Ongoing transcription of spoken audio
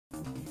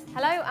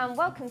Hello and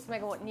welcome to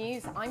Megawatt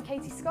News. I'm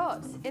Katie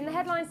Scott. In the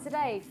headlines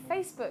today,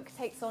 Facebook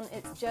takes on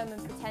its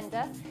German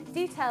pretender,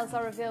 details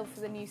are revealed for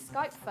the new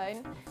Skype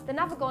phone, the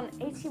Navigon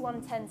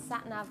 8110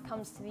 sat-nav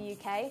comes to the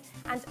UK,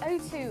 and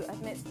O2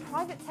 admits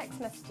private text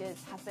messages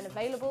have been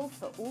available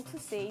for all to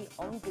see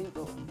on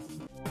Google.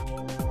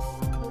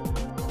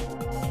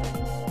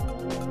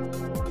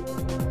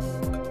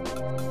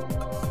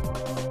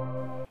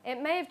 It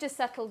may have just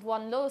settled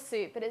one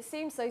lawsuit, but it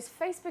seems those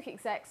Facebook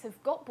execs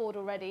have got bored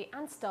already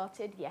and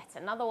started yet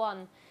another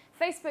one.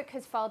 Facebook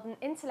has filed an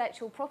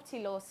intellectual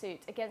property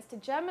lawsuit against a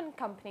German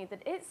company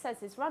that it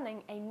says is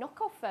running a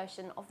knockoff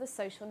version of the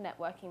social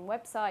networking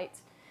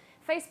website.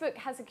 Facebook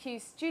has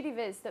accused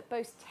StudiVZ, that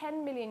boasts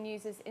 10 million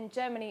users in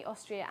Germany,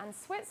 Austria and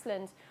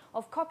Switzerland,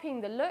 of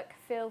copying the look,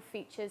 feel,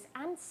 features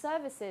and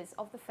services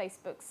of the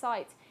Facebook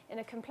site in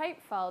a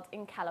complaint filed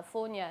in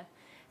California.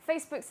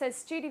 Facebook says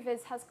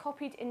StudiVZ has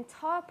copied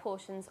entire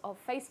portions of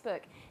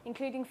Facebook,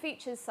 including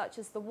features such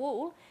as the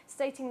wall,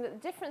 stating that the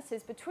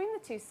differences between the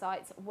two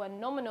sites were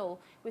nominal,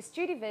 with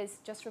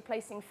StudiVZ just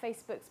replacing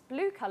Facebook's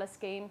blue colour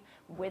scheme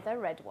with a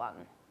red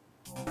one.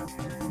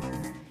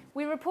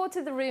 We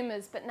reported the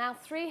rumours, but now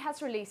 3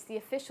 has released the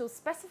official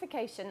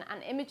specification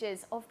and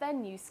images of their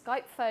new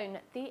Skype phone,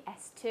 the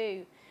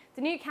S2.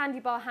 The new candy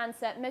bar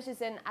handset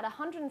measures in at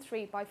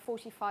 103 by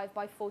 45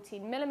 by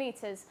 14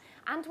 millimeters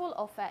and will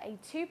offer a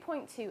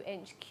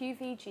 2.2-inch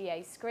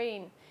QVGA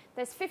screen.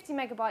 There's 50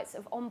 megabytes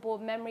of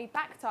onboard memory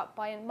backed up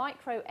by a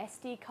micro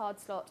SD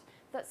card slot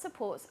that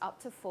supports up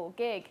to 4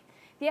 gig.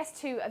 The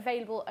S2,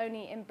 available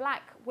only in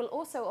black, will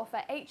also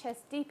offer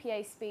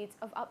HSDPA speeds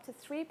of up to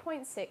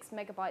 3.6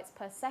 megabytes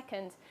per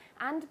second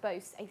and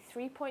boasts a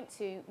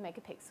 3.2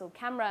 megapixel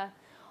camera.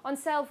 On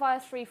sale via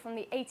 3 from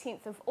the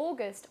 18th of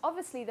August,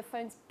 obviously the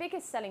phone's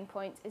biggest selling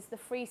point is the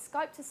free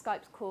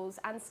Skype-to-Skype calls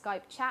and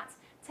Skype chat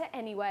to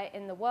anywhere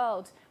in the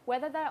world,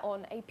 whether they're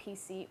on a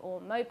PC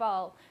or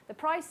mobile. The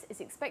price is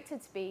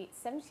expected to be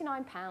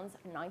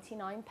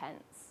 £79.99.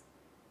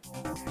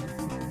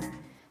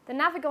 The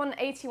Navigon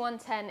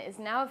 8110 is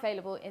now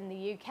available in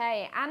the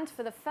UK and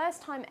for the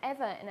first time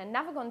ever in a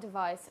Navigon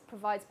device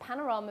provides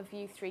Panorama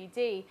View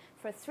 3D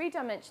for a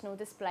 3-dimensional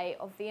display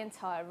of the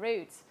entire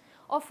route.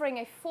 Offering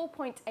a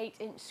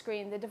 4.8-inch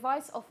screen, the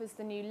device offers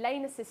the new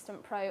Lane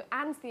Assistant Pro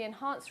and the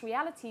Enhanced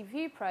Reality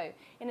View Pro.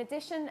 In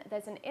addition,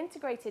 there's an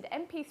integrated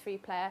MP3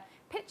 player,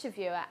 picture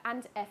viewer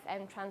and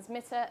FM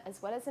transmitter,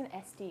 as well as an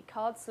SD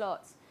card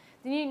slot.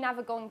 The new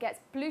Navigon gets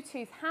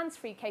Bluetooth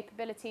hands-free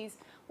capabilities,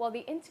 while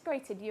the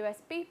integrated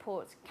USB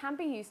port can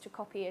be used to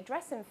copy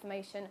address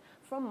information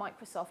from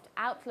Microsoft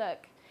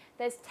Outlook.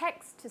 There's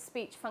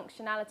text-to-speech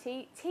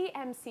functionality,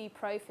 TMC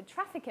Pro for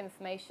traffic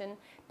information,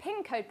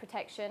 PIN code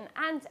protection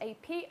and a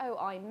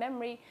POI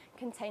memory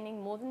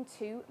containing more than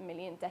 2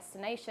 million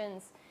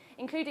destinations.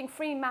 Including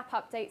free map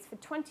updates for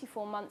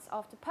 24 months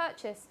after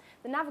purchase,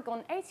 the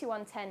Navigon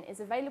 8110 is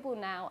available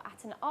now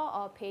at an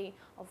RRP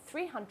of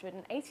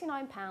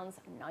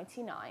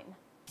 £389.99.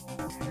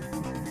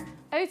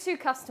 O2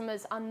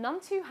 customers are none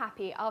too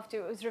happy after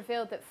it was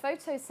revealed that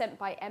photos sent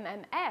by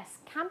MMS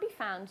can be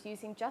found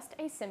using just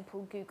a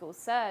simple Google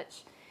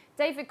search.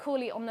 David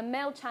Corley on the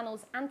Mail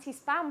Channel's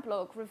anti-spam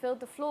blog revealed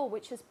the flaw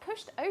which has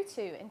pushed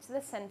O2 into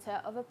the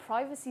centre of a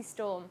privacy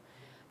storm.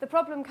 The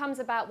problem comes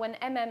about when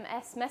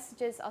MMS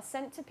messages are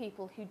sent to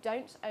people who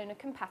don't own a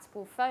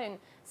compatible phone,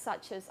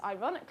 such as,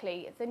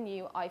 ironically, the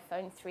new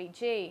iPhone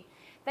 3G.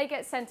 They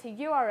get sent a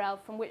URL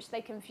from which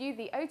they can view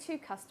the O2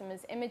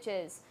 customers'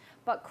 images.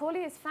 But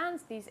Corley has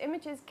found these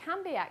images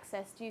can be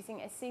accessed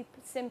using a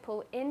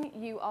simple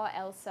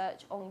in-URL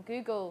search on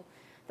Google.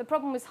 The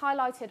problem was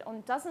highlighted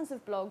on dozens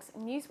of blogs,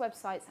 news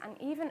websites and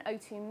even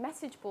O2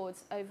 message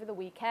boards over the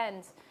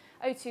weekend.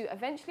 O2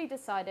 eventually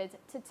decided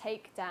to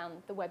take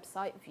down the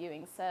website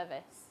viewing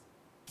service.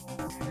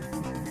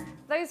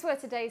 Those were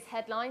today's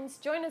headlines.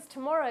 Join us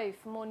tomorrow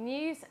for more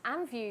news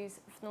and views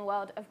from the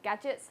world of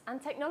gadgets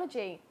and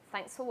technology.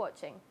 Thanks for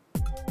watching.